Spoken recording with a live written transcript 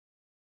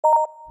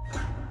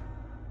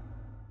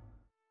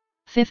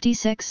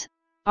56,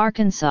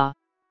 Arkansas.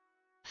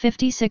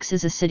 56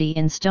 is a city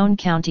in Stone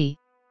County,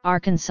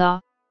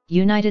 Arkansas,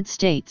 United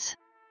States.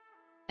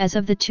 As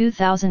of the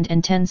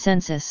 2010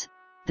 census,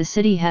 the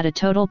city had a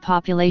total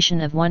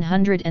population of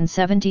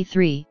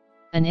 173,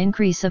 an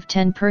increase of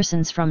 10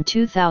 persons from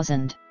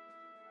 2000.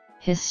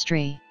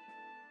 History.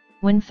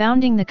 When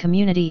founding the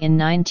community in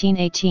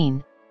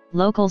 1918,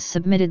 locals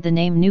submitted the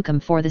name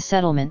Newcomb for the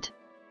settlement.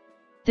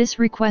 This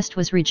request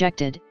was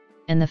rejected,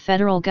 and the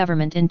federal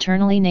government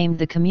internally named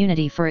the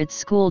community for its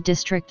school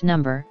district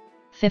number,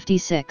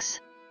 56.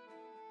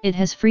 It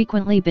has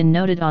frequently been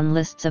noted on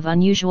lists of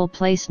unusual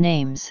place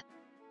names.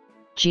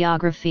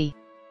 Geography.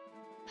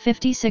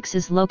 56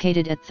 is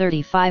located at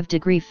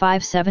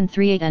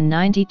 35°5738 and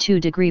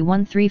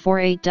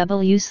 92°1348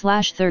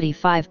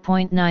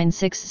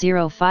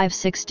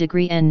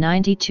 W/35.96056° and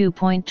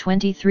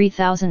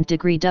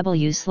 92.23000°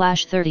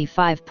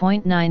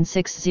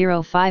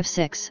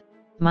 W/35.96056,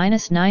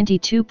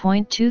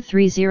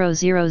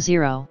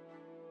 -92.23000.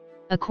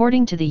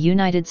 According to the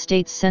United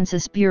States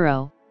Census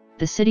Bureau,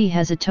 the city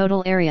has a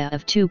total area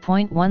of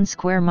 2.1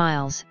 square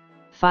miles,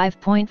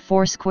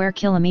 5.4 square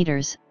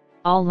kilometers,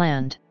 all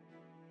land.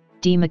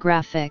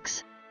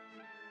 Demographics.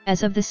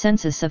 As of the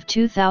census of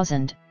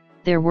 2000,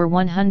 there were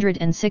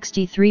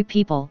 163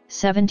 people,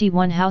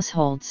 71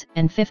 households,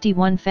 and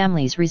 51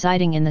 families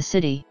residing in the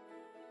city.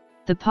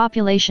 The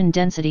population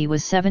density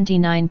was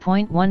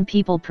 79.1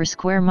 people per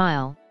square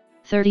mile,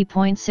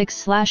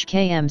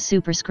 30.6/km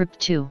superscript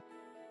 2.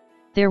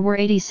 There were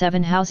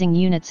 87 housing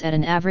units at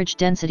an average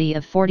density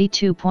of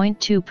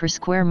 42.2 per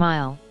square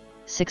mile,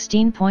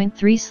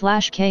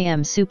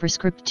 16.3/km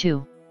superscript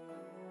 2.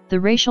 The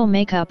racial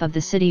makeup of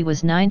the city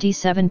was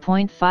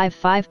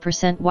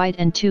 97.55% white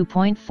and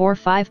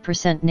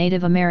 2.45%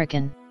 Native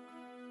American.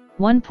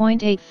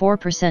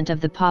 1.84%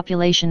 of the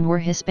population were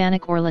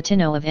Hispanic or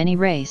Latino of any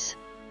race.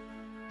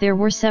 There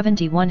were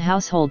 71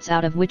 households,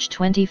 out of which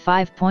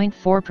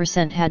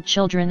 25.4% had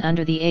children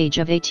under the age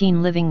of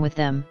 18 living with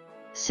them,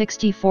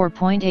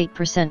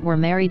 64.8% were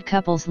married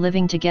couples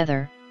living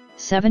together,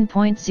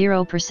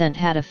 7.0%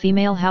 had a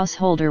female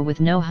householder with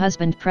no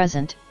husband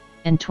present,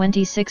 and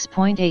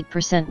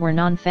 26.8% were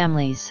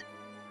non-families.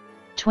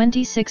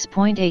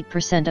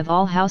 26.8% of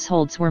all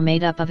households were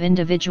made up of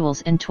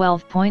individuals, and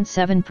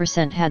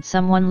 12.7% had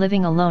someone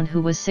living alone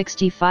who was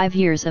 65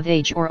 years of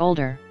age or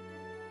older.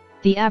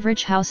 The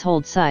average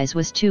household size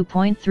was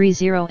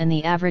 2.30 and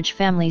the average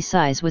family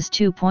size was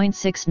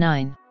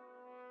 2.69.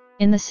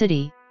 In the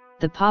city,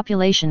 the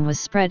population was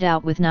spread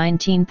out with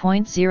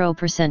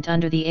 19.0%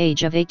 under the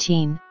age of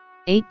 18,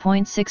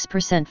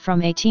 8.6%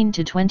 from 18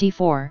 to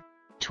 24,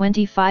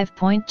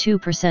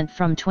 25.2%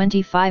 from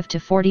 25 to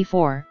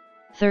 44,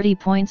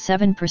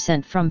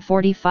 30.7% from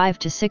 45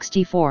 to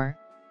 64,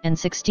 and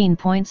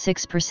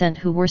 16.6%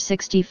 who were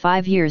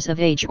 65 years of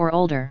age or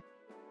older.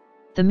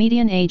 The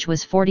median age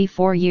was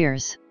 44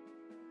 years.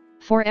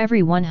 For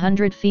every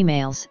 100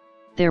 females,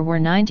 there were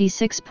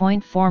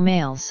 96.4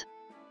 males.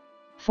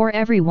 For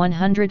every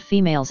 100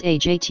 females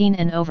age 18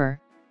 and over,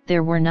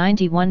 there were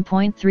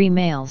 91.3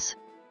 males.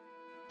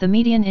 The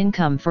median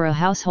income for a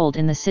household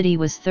in the city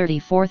was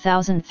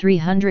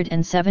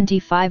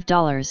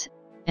 $34,375,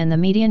 and the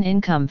median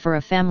income for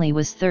a family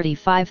was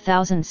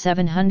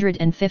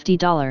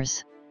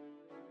 $35,750.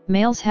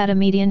 Males had a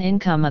median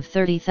income of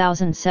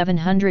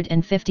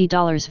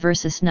 $30,750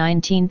 versus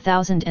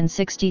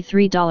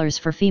 $19,063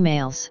 for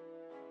females.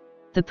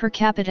 The per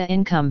capita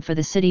income for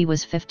the city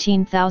was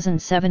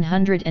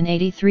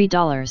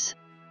 $15,783.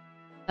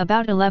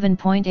 About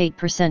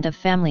 11.8% of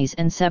families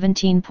and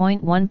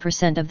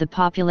 17.1% of the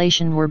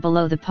population were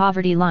below the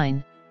poverty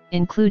line,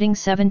 including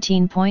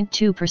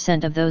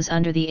 17.2% of those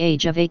under the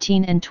age of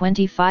 18 and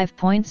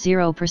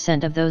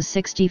 25.0% of those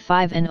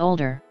 65 and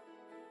older.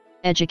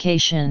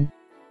 Education.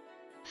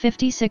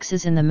 56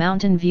 is in the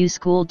Mountain View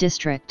School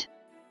District.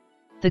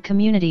 The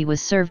community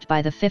was served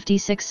by the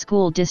 56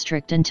 School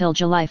District until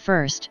July 1,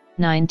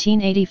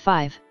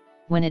 1985,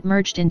 when it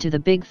merged into the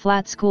Big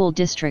Flat School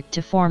District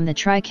to form the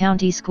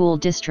Tri-County School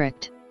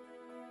District.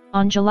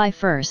 On July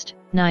 1,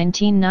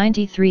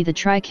 1993, the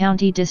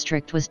Tri-County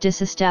District was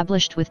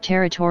disestablished with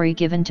territory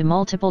given to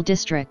multiple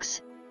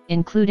districts,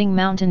 including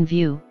Mountain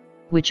View,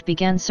 which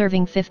began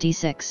serving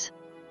 56.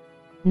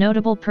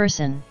 Notable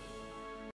person.